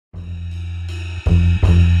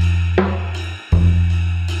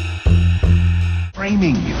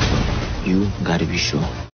blaming you. You gotta be sure.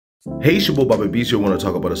 Hey, it's your boy Bobby B. I want to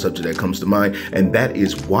talk about a subject that comes to mind, and that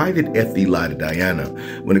is, why did Effie lie to Diana?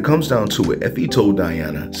 When it comes down to it, Effie told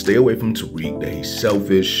Diana, stay away from Tariq, that he's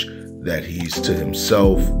selfish, that he's to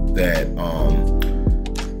himself, that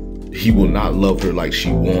he will not love her like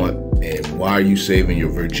she want, and why are you saving your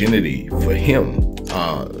virginity for him?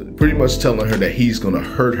 Pretty much telling her that he's gonna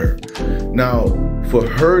hurt her. Now, for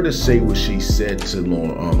her to say what she said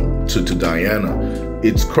to Diana,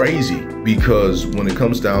 it's crazy, because when it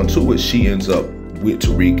comes down to it, she ends up with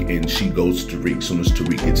Tariq, and she goes to Tariq as soon as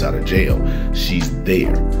Tariq gets out of jail. She's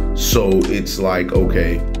there. So it's like,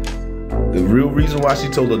 okay, the real reason why she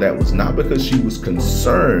told her that was not because she was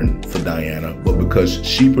concerned for Diana, but because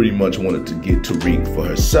she pretty much wanted to get Tariq for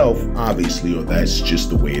herself, obviously, or that's just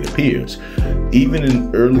the way it appears.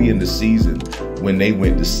 Even early in the season, when they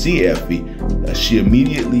went to see Effie, she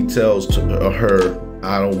immediately tells her,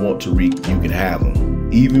 I don't want Tariq, you can have him.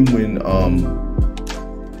 Even when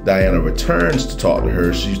Diana returns to talk to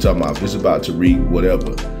her, she's talking about, this about Tariq,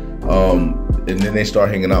 whatever. And then they start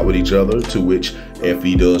hanging out with each other, to which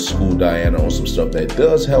Effie does school Diana on some stuff that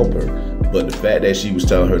does help her. But the fact that she was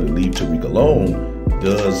telling her to leave Tariq alone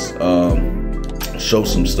does show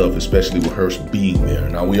some stuff, especially with her being there.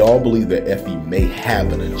 Now, we all believe that Effie may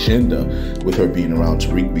have an agenda with her being around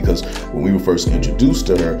Tariq, because when we were first introduced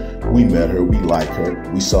to her, we met her, we liked her,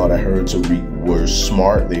 we saw that her and Tariq were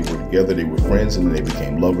smart, they were together, they were friends, and then they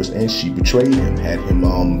became lovers, and she betrayed him, had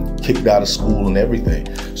him kicked out of school and everything.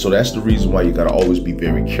 So that's the reason why you gotta always be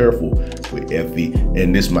very careful with Effie,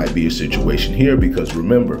 and this might be a situation here, because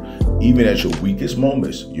remember, even at your weakest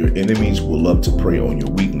moments, your enemies will love to prey on your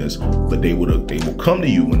weakness, but they will come to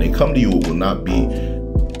you. When they come to you, it will not be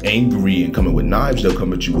angry and coming with knives. They'll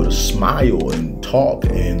come at you with a smile and talk,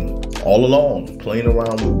 and all along playing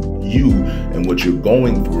around with you and what you're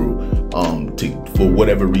going through for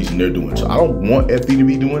whatever reason they're doing. So I don't want Effie to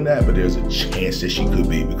be doing that, but there's a chance that she could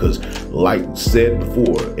be, because like said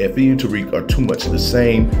before, Effie and Tariq are too much the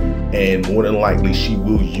same, and more than likely she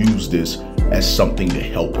will use this as something to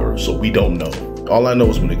help her. So we don't know. All I know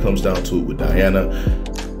is when it comes down to it with Diana,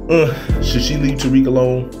 should she leave Tariq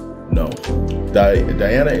alone? No.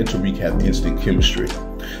 Diana and Tariq have instant chemistry.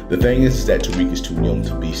 The thing is that Tariq is too young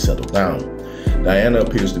to be settled down. Diana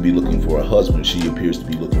appears to be looking for a husband. She appears to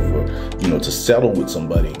be looking for, to settle with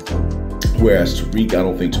somebody. Whereas Tariq, I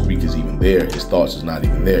don't think Tariq is even there. His thoughts is not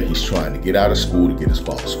even there. He's trying to get out of school to get his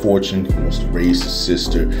father's fortune. He wants to raise his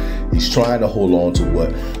sister. He's trying to hold on to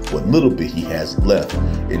what little bit he has left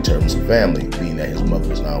in terms of family, being that his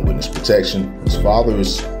mother is now in witness protection. His father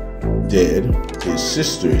is dead. His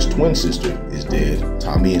sister, his twin sister, is dead.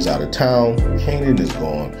 Tommy is out of town. Kanan is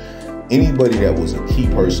gone. Anybody that was a key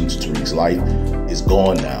person to Tariq's life is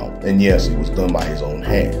gone now. And yes, it was done by his own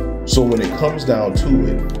hand. So when it comes down to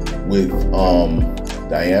it, with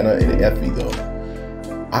Diana and Effie though,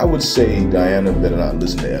 I would say Diana better not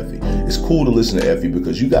listen to Effie. It's cool to listen to Effie,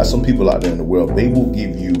 because you got some people out there in the world, they will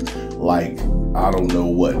give you, like, I don't know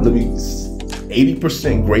what,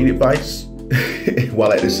 80% great advice,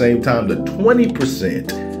 while at the same time the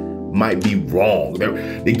 20% might be wrong.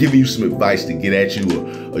 They're giving you some advice to get at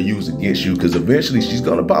you or use against you, because eventually she's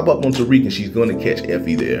going to pop up on Tariq and she's going to catch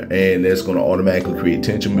Effie there, and that's going to automatically create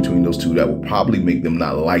tension between those two that will probably make them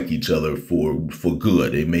not like each other for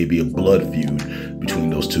good. It may be a blood feud between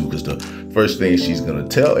those two, because the first thing she's going to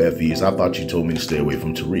tell Effie is, I thought you told me to stay away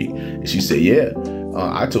from Tariq. And she said, yeah,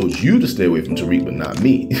 I told you to stay away from Tariq, but not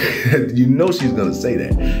me. You know she's gonna say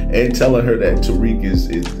that, and telling her that Tariq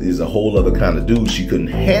is a whole other kind of dude. She couldn't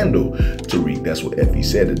handle Tariq. That's what Effie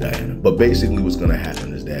said to Diana. But basically what's gonna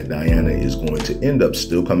happen is that Diana is going to end up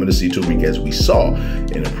still coming to see Tariq, as we saw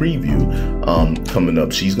in a preview coming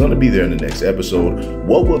up. She's gonna be there in the next episode.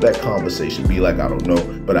 What will that conversation be like? I don't know,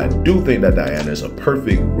 but I do think that Diana is a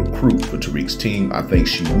perfect recruit for Tariq's team. I think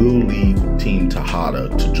she will leave Team Tejada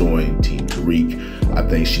to join Team Tariq. I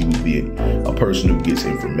think she would be a person who gets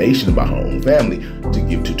information about her own family to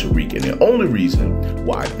give to Tariq. And the only reason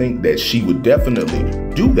why I think that she would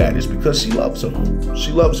definitely do that is because she loves him.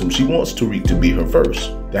 She loves him. She wants Tariq to be her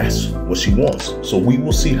first. That's what she wants. So we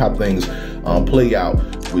will see how things play out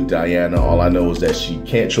with Diana. All I know is that she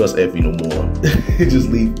can't trust Effie no more. Just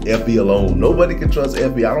leave Effie alone. Nobody can trust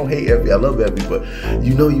Effie. I don't hate Effie. I love Effie, but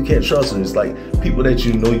you can't trust her. It's like people that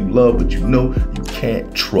you love, but you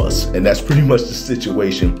can't trust. And that's pretty much the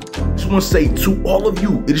situation. Just want to say to all of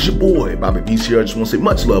you, it is your boy, Bobby B here. I just want to say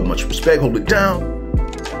much love, much respect. Hold it down.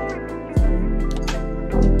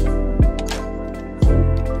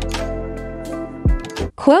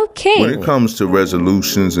 Quote King. When it comes to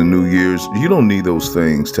resolutions and New Year's, you don't need those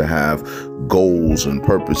things to have goals and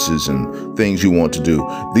purposes and things you want to do.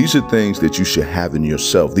 These are things that you should have in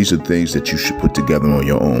yourself. These are things that you should put together on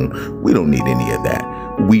your own. We don't need any of that.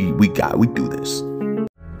 We do this.